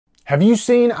Have you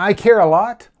seen I Care a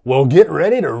Lot? Well, get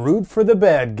ready to root for the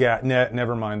bad guy.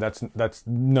 Never mind. That's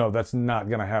not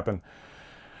going to happen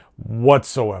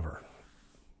whatsoever.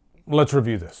 Let's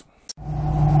review this.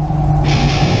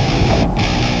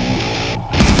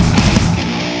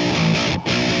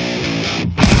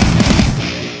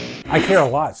 I Care a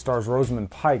Lot stars Rosemund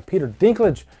Pike, Peter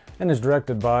Dinklage, and is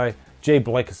directed by Jay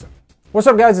Blakeson. What's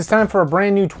up, guys? It's time for a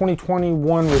brand new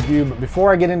 2021 review, but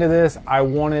before I get into this, I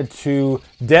wanted to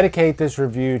dedicate this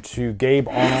review to Gabe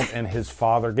Arnold and his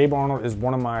father. Gabe Arnold is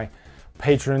one of my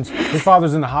patrons. His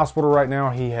father's in the hospital right now.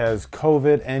 He has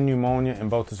COVID and pneumonia in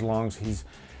both his lungs. He's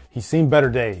seen better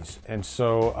days, and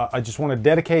so I just want to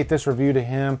dedicate this review to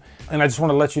him, and I just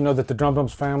want to let you know that the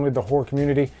Drumdums family, the horror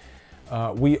community,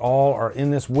 we all are in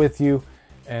this with you.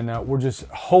 And we're just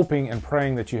hoping and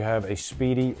praying that you have a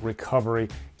speedy recovery,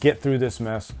 get through this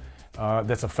mess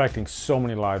that's affecting so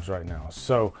many lives right now.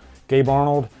 So, Gabe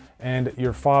Arnold and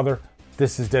your father,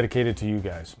 this is dedicated to you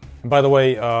guys. And by the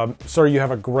way, sir, you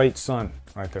have a great son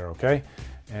right there, okay?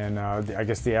 And I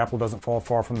guess the apple doesn't fall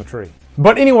far from the tree.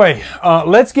 But anyway,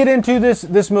 let's get into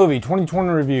this movie, 2020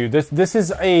 review. This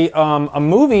is a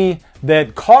movie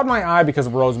that caught my eye because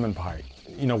of Rosemund Pike.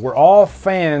 You know, we're all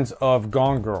fans of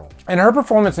Gone Girl. And her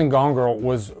performance in Gone Girl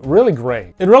was really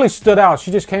great. It really stood out.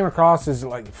 She just came across as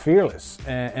like fearless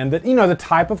and that, you know, the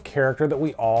type of character that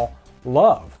we all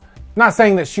love. Not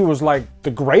saying that she was like the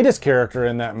greatest character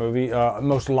in that movie,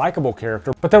 most likable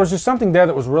character, but there was just something there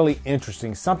that was really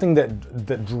interesting, something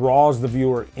that draws the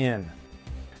viewer in.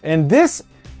 And this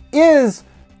is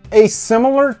a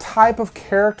similar type of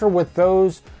character with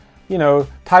those, you know,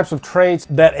 types of traits,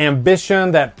 that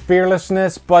ambition, that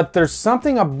fearlessness, but there's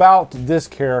something about this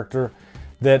character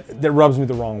that rubs me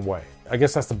the wrong way. I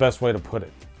guess that's the best way to put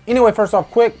it. Anyway, first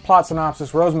off, quick plot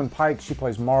synopsis. Rosemund Pike, she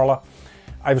plays Marla.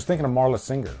 I was thinking of Marla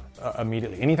Singer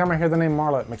immediately. Anytime I hear the name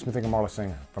Marla, it makes me think of Marla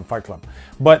Singer from Fight Club.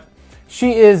 But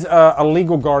she is a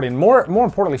legal guardian. More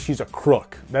importantly, she's a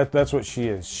crook. That's what she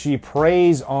is. She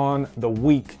preys on the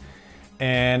weak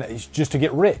and just to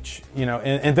get rich, you know,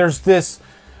 and there's this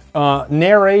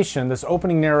narration, this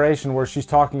opening narration where she's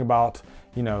talking about,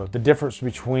 you know, the difference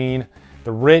between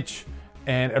the rich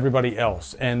and everybody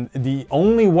else. And the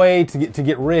only way to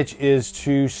get rich is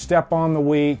to step on the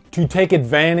weak, to take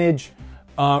advantage,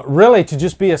 really to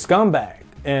just be a scumbag.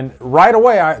 And right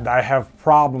away I have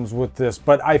problems with this,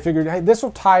 but I figured, hey, this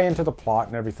will tie into the plot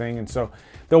and everything, and so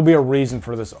there'll be a reason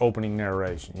for this opening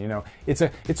narration. You know, it's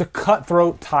a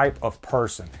cutthroat type of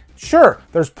person. Sure,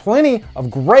 there's plenty of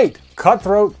great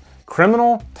cutthroat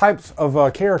criminal types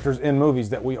of characters in movies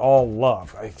that we all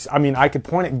love. I mean, I could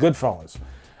point at Goodfellas,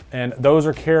 and those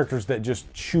are characters that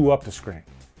just chew up the screen.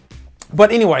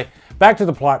 But anyway, back to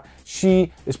the plot.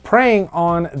 She is preying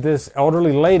on this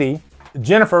elderly lady,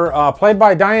 Jennifer, played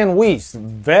by Diane Weiss,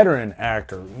 veteran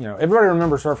actor. You know, everybody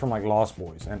remembers her from like Lost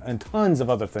Boys and tons of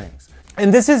other things.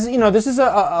 And this is, you know, this is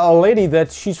a lady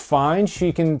that she's fine.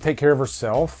 She can take care of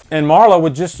herself. And Marla,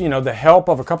 with just, you know, the help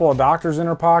of a couple of doctors in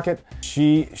her pocket,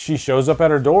 she shows up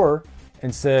at her door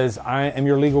and says, I am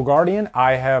your legal guardian.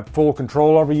 I have full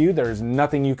control over you. There is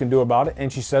nothing you can do about it.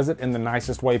 And she says it in the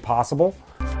nicest way possible.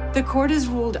 The court has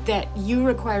ruled that you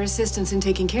require assistance in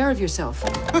taking care of yourself.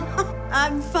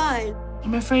 I'm fine.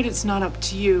 I'm afraid it's not up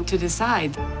to you to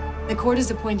decide. The court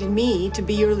has appointed me to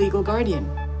be your legal guardian.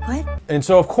 What? And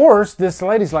so, of course, this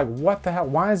lady's like, what the hell?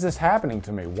 Why is this happening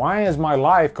to me? Why is my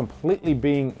life completely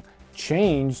being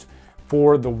changed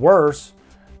for the worse?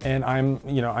 And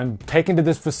I'm taken to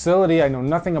this facility I know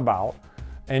nothing about.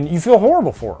 And you feel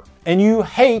horrible for her. And you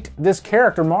hate this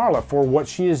character, Marla, for what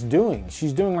she is doing.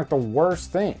 She's doing like the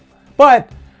worst thing. But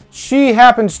she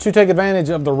happens to take advantage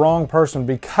of the wrong person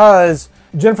because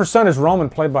Jennifer's son is Roman,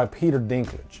 played by Peter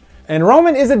Dinklage. And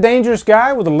Roman is a dangerous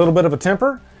guy with a little bit of a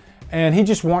temper. And he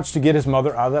just wants to get his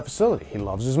mother out of that facility. He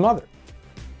loves his mother.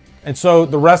 And so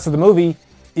the rest of the movie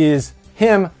is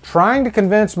him trying to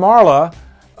convince Marla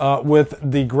with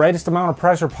the greatest amount of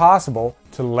pressure possible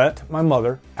to let my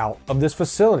mother out of this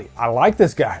facility. I like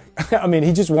this guy. I mean,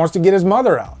 he just wants to get his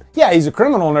mother out. Yeah, he's a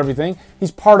criminal and everything.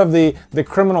 He's part of the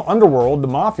criminal underworld, the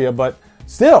mafia, but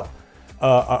still,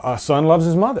 a son loves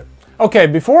his mother. Okay,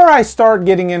 before I start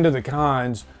getting into the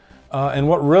cons, and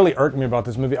what really irked me about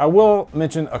this movie, I will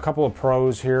mention a couple of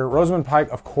pros here. Rosemund Pike,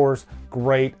 of course,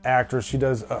 great actress. She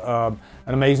does an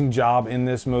amazing job in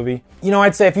this movie. You know,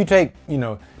 I'd say if you take, you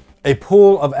know, a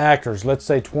pool of actors, let's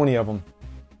say 20 of them,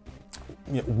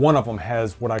 one of them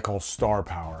has what I call star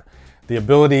power. The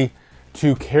ability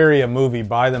to carry a movie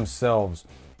by themselves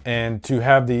and to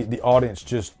have the audience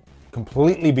just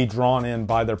completely be drawn in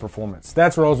by their performance.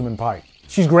 That's Rosemund Pike.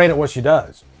 She's great at what she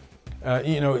does.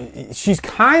 You know, she's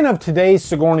kind of today's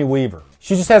Sigourney Weaver.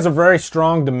 She just has a very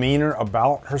strong demeanor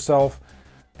about herself,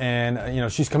 and you know,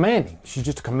 she's commanding. She's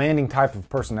just a commanding type of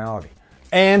personality.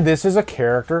 And this is a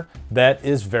character that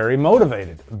is very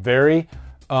motivated, very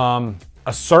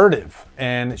assertive,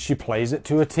 and she plays it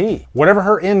to a T. Whatever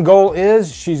her end goal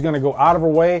is, she's going to go out of her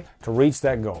way to reach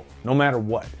that goal, no matter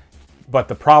what. But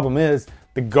the problem is,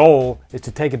 the goal is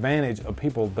to take advantage of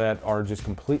people that are just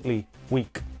completely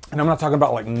weak. And I'm not talking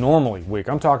about like normally weak.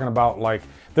 I'm talking about like,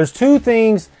 there's two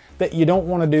things that you don't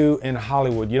want to do in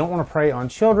Hollywood. You don't want to prey on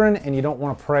children, and you don't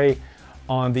want to prey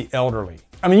on the elderly.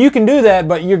 I mean, you can do that,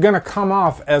 but you're going to come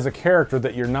off as a character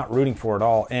that you're not rooting for at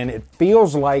all. And it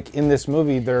feels like in this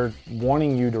movie, they're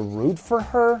wanting you to root for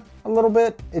her a little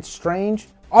bit. It's strange.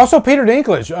 Also, Peter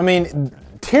Dinklage. I mean,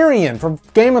 Tyrion from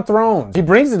Game of Thrones. He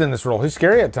brings it in this role. He's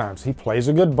scary at times. He plays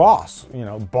a good boss, you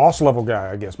know, boss level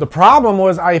guy, I guess. The problem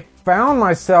was I found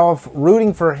myself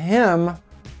rooting for him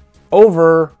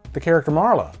over the character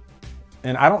Marla.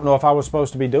 And I don't know if I was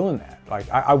supposed to be doing that. Like,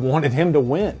 I wanted him to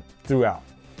win throughout.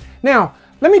 Now,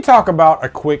 let me talk about a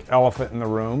quick elephant in the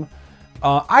room.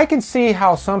 I can see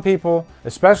how some people,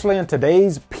 especially in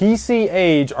today's PC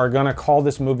age, are going to call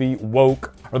this movie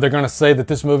woke, or they're going to say that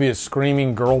this movie is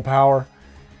screaming girl power.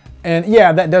 And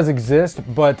yeah, that does exist,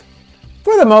 but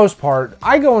for the most part,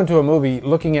 I go into a movie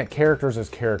looking at characters as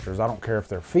characters. I don't care if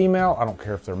they're female, I don't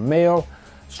care if they're male.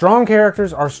 Strong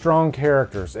characters are strong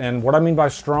characters, and what I mean by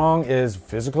strong is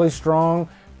physically strong,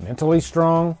 mentally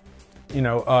strong, you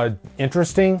know,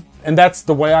 interesting. And that's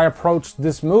the way I approached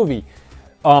this movie.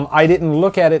 I didn't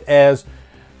look at it as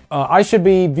I should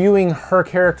be viewing her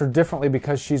character differently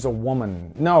because she's a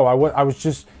woman. No, I was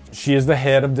just, she is the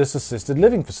head of this assisted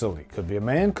living facility. Could be a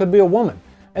man, could be a woman.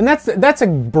 And that's a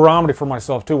barometer for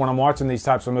myself too when I'm watching these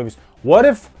types of movies. What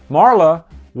if Marla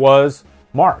was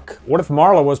Mark? What if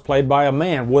Marla was played by a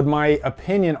man? Would my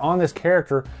opinion on this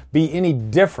character be any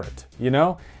different, you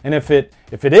know? And if it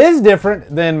is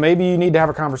different, then maybe you need to have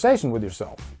a conversation with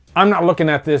yourself. I'm not looking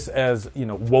at this as, you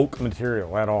know, woke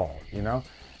material at all, you know?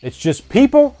 It's just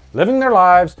people living their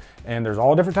lives, and there's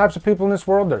all different types of people in this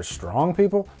world. There's strong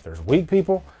people, there's weak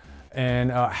people, and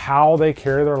how they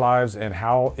carry their lives and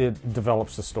how it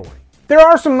develops the story. There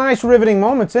are some nice riveting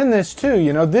moments in this too,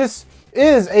 you know? This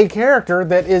is a character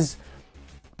that is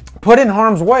put in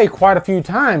harm's way quite a few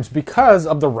times because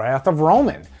of the wrath of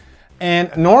Roman.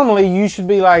 And normally you should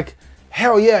be like,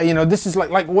 hell yeah, you know, this is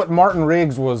like what Martin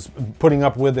Riggs was putting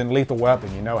up with in Lethal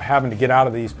Weapon, you know, having to get out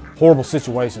of these horrible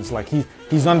situations. Like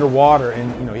he's underwater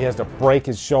and, you know, he has to break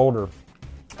his shoulder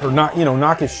or not, you know,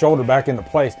 knock his shoulder back into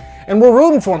place. And we're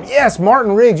rooting for him. Yes,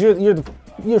 Martin Riggs,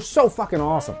 you're so fucking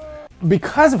awesome.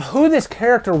 Because of who this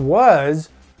character was,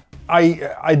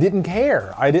 I didn't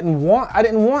care. I didn't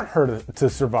want her to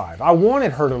survive. I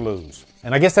wanted her to lose.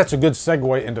 And I guess that's a good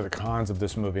segue into the cons of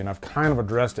this movie, and I've kind of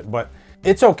addressed it, but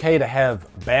it's okay to have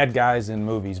bad guys in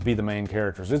movies be the main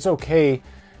characters. It's okay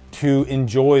to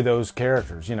enjoy those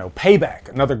characters. You know, Payback,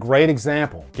 another great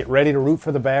example. Get ready to root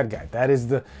for the bad guy. That is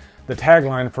the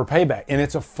tagline for Payback. And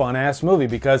it's a fun-ass movie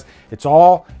because it's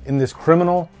all in this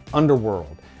criminal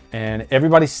underworld. And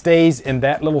everybody stays in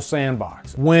that little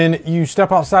sandbox. When you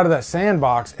step outside of that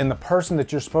sandbox and the person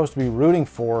that you're supposed to be rooting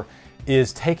for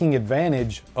is taking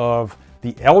advantage of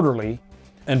the elderly,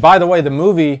 and by the way, the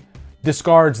movie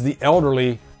discards the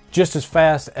elderly just as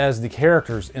fast as the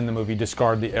characters in the movie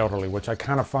discard the elderly, which I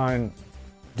kind of find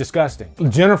disgusting.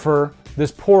 Jennifer,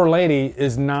 this poor lady,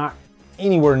 is not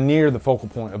anywhere near the focal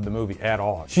point of the movie at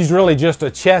all. She's really just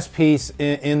a chess piece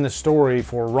in the story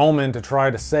for Roman to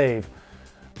try to save.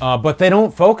 But they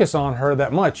don't focus on her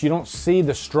that much. You don't see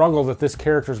the struggle that this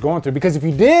character is going through. Because if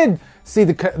you did see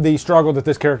the struggle that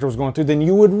this character was going through, then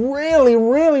you would really,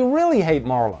 really, really hate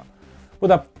Marla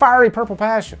with a fiery purple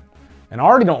passion. And I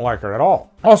already don't like her at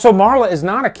all. Also, Marla is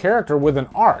not a character with an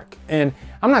arc. And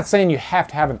I'm not saying you have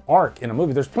to have an arc in a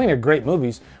movie. There's plenty of great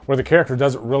movies where the character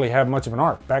doesn't really have much of an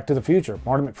arc. Back to the Future,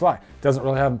 Marty McFly doesn't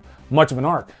really have much of an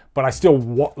arc. But I still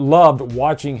loved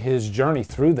watching his journey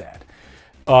through that.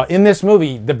 In this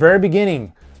movie, the very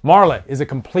beginning, Marla is a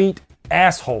complete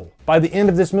asshole. By the end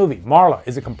of this movie, Marla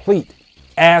is a complete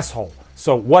asshole.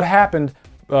 So what happened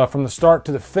from the start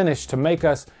to the finish to make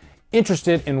us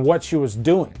interested in what she was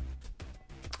doing?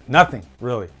 Nothing,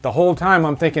 really. The whole time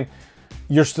I'm thinking,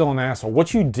 you're still an asshole.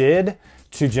 What you did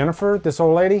to Jennifer, this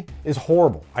old lady, is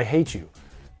horrible. I hate you.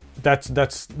 That's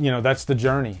the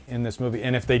journey in this movie.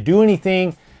 And if they do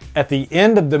anything at the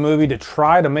end of the movie to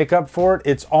try to make up for it,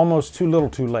 it's almost too little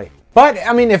too late. But,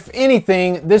 I mean, if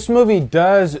anything, this movie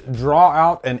does draw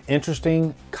out an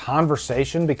interesting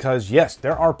conversation because, yes,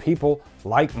 there are people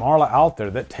like Marla out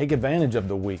there that take advantage of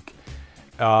the weak.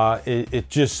 It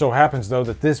just so happens, though,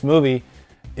 that this movie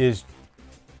is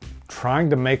trying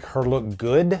to make her look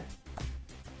good.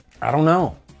 I don't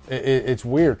know. It's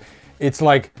weird. It's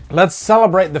like, let's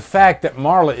celebrate the fact that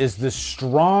Marla is this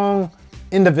strong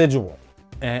individual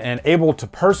and able to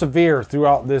persevere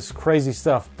throughout this crazy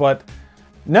stuff. But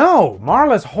no,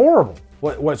 Marla's horrible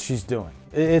what she's doing.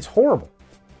 It's horrible.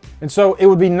 And so it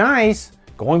would be nice,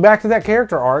 going back to that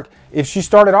character arc, if she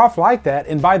started off like that,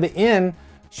 and by the end,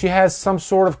 she has some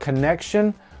sort of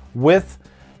connection with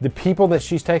the people that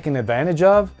she's taking advantage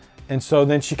of. And so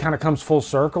then she kind of comes full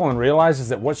circle and realizes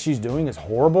that what she's doing is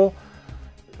horrible.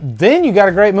 Then you got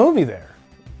a great movie there.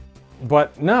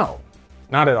 But no,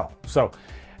 not at all. So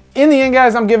in the end,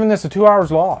 guys, I'm giving this a 2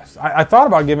 hours loss. I thought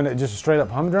about giving it just a straight up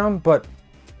humdrum, but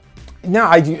no,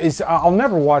 I'll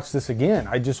never watch this again.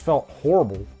 I just felt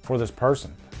horrible for this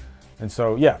person. And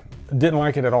so, yeah, didn't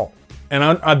like it at all.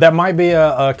 And that might be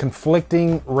a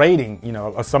conflicting rating. You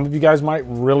know, some of you guys might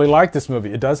really like this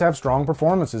movie. It does have strong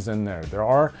performances in there. There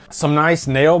are some nice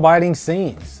nail-biting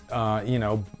scenes.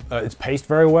 It's paced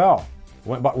very well.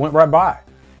 Went right by.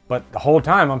 But the whole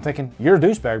time I'm thinking, you're a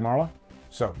douchebag, Marla.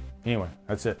 So anyway,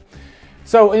 that's it.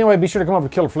 So anyway, be sure to come over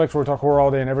to Killer Flicks, where we talk horror all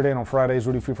day and every day, and on Fridays,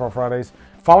 Rudy Free for All Fridays.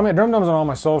 Follow me at Drumdums on all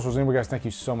my socials. Anyway, guys, thank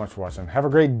you so much for watching. Have a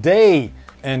great day.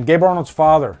 And Gabe Arnold's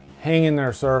father, hang in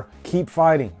there, sir. Keep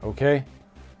fighting, okay?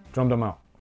 Drumdum out.